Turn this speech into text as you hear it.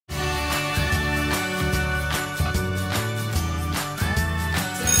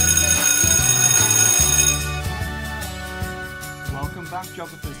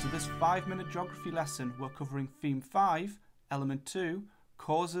this 5-minute geography lesson, we're covering Theme 5, Element 2,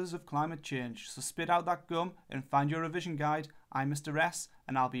 Causes of Climate Change. So spit out that gum and find your revision guide. I'm Mr. S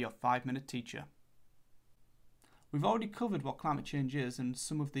and I'll be your 5-minute teacher. We've already covered what climate change is and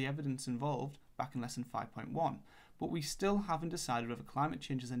some of the evidence involved back in lesson 5.1, but we still haven't decided whether climate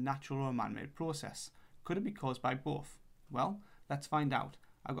change is a natural or a man-made process. Could it be caused by both? Well, let's find out.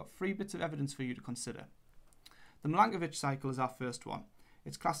 I've got 3 bits of evidence for you to consider. The Milankovitch cycle is our first one.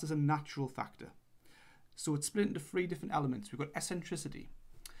 It's classed as a natural factor. So it's split into 3 different elements. We've got eccentricity.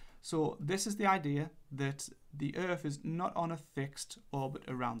 So this is the idea that the Earth is not on a fixed orbit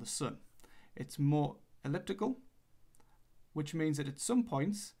around the Sun. It's more elliptical, which means that at some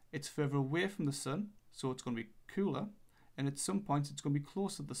points it's further away from the Sun, so it's going to be cooler, and at some points it's going to be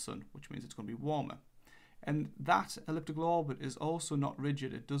closer to the Sun, which means it's going to be warmer. And that elliptical orbit is also not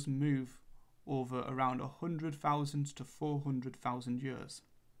rigid. It does move over around 100,000 to 400,000 years.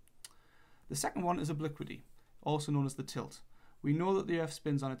 The second one is obliquity, also known as the tilt. We know that the Earth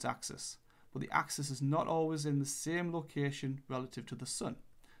spins on its axis, but the axis is not always in the same location relative to the Sun.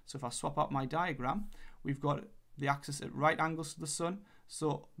 So if I swap out my diagram, we've got the axis at right angles to the Sun,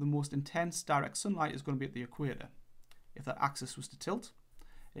 so the most intense direct sunlight is going to be at the equator. If that axis was to tilt,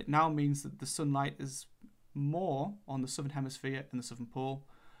 it now means that the sunlight is more on the southern hemisphere and the southern pole,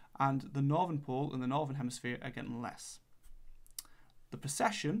 and the northern pole and the northern hemisphere are getting less. The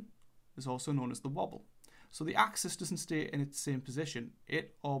precession is also known as the wobble. So the axis doesn't stay in its same position,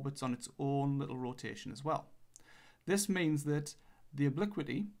 it orbits on its own little rotation as well. This means that the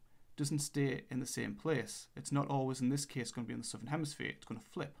obliquity doesn't stay in the same place. It's not always, in this case, going to be in the southern hemisphere, it's going to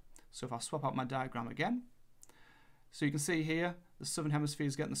flip. So if I swap out my diagram again, so you can see here, the southern hemisphere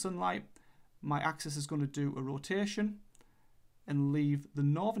is getting the sunlight, my axis is going to do a rotation and leave the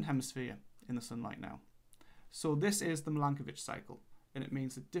northern hemisphere in the sunlight now. So this is the Milankovitch cycle, and it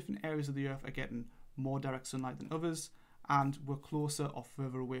means that different areas of the Earth are getting more direct sunlight than others, and we're closer or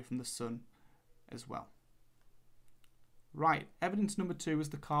further away from the Sun as well. Right, evidence number 2 is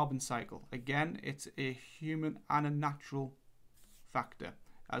the carbon cycle. Again, it's a human and a natural factor,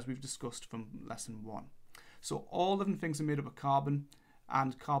 as we've discussed from lesson 1. So all living things are made up of carbon,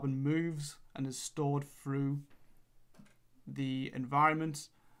 and carbon moves and is stored through the environment,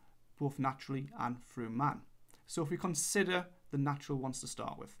 both naturally and through man. So if we consider the natural ones to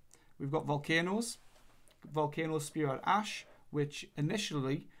start with, we've got volcanoes. Volcanoes spew out ash, which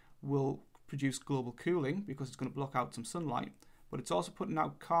initially will produce global cooling because it's going to block out some sunlight, but it's also putting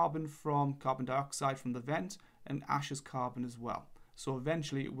out carbon from carbon dioxide from the vent, and ash is carbon as well. So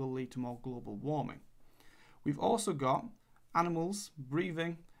eventually it will lead to more global warming. We've also got animals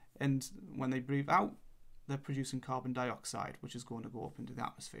breathing, and when they breathe out, they're producing carbon dioxide, which is going to go up into the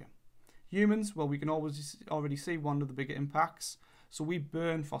atmosphere. Humans, well, we can already see one of the bigger impacts. So we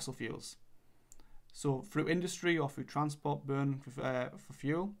burn fossil fuels. So through industry or through transport, burn for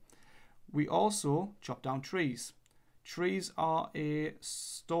fuel. We also chop down trees. Trees are a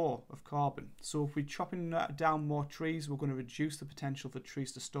store of carbon. So if we're chopping down more trees, we're going to reduce the potential for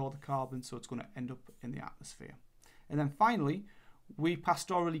trees to store the carbon, so it's going to end up in the atmosphere. And then finally, we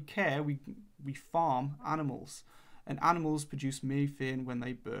pastorally care, we farm animals, and animals produce methane when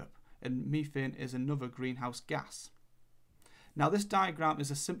they burp, and methane is another greenhouse gas. Now this diagram is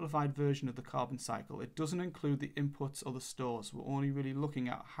a simplified version of the carbon cycle. It doesn't include the inputs or the stores. We're only really looking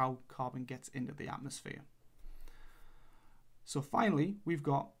at how carbon gets into the atmosphere. So finally, we've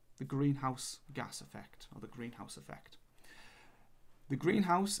got the greenhouse gas effect, or the greenhouse effect. The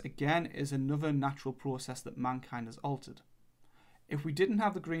greenhouse, again, is another natural process that mankind has altered. If we didn't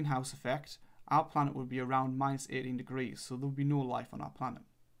have the greenhouse effect, our planet would be around -18 degrees, so there would be no life on our planet.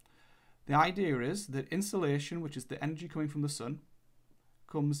 The idea is that insolation, which is the energy coming from the Sun,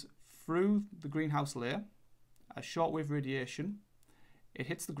 comes through the greenhouse layer as shortwave radiation. It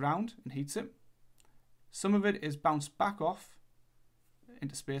hits the ground and heats it. Some of it is bounced back off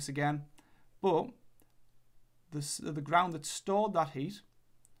into space again, but the ground that stored that heat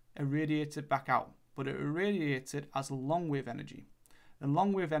irradiates it back out, but it irradiates it as long-wave energy. And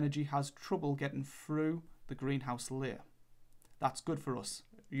long-wave energy has trouble getting through the greenhouse layer. That's good for us,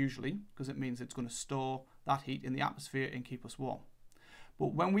 usually, because it means it's going to store that heat in the atmosphere and keep us warm.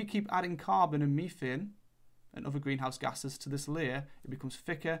 But when we keep adding carbon and methane and other greenhouse gases to this layer, it becomes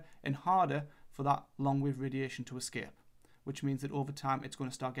thicker and harder for that long-wave radiation to escape, which means that over time it's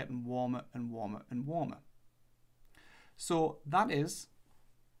going to start getting warmer and warmer and warmer. So that is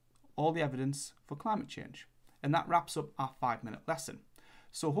all the evidence for climate change. And that wraps up our 5-minute lesson.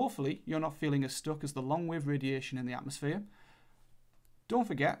 So hopefully you're not feeling as stuck as the long-wave radiation in the atmosphere. Don't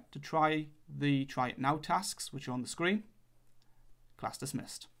forget to try the Try It Now tasks, which are on the screen. Class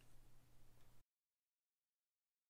dismissed.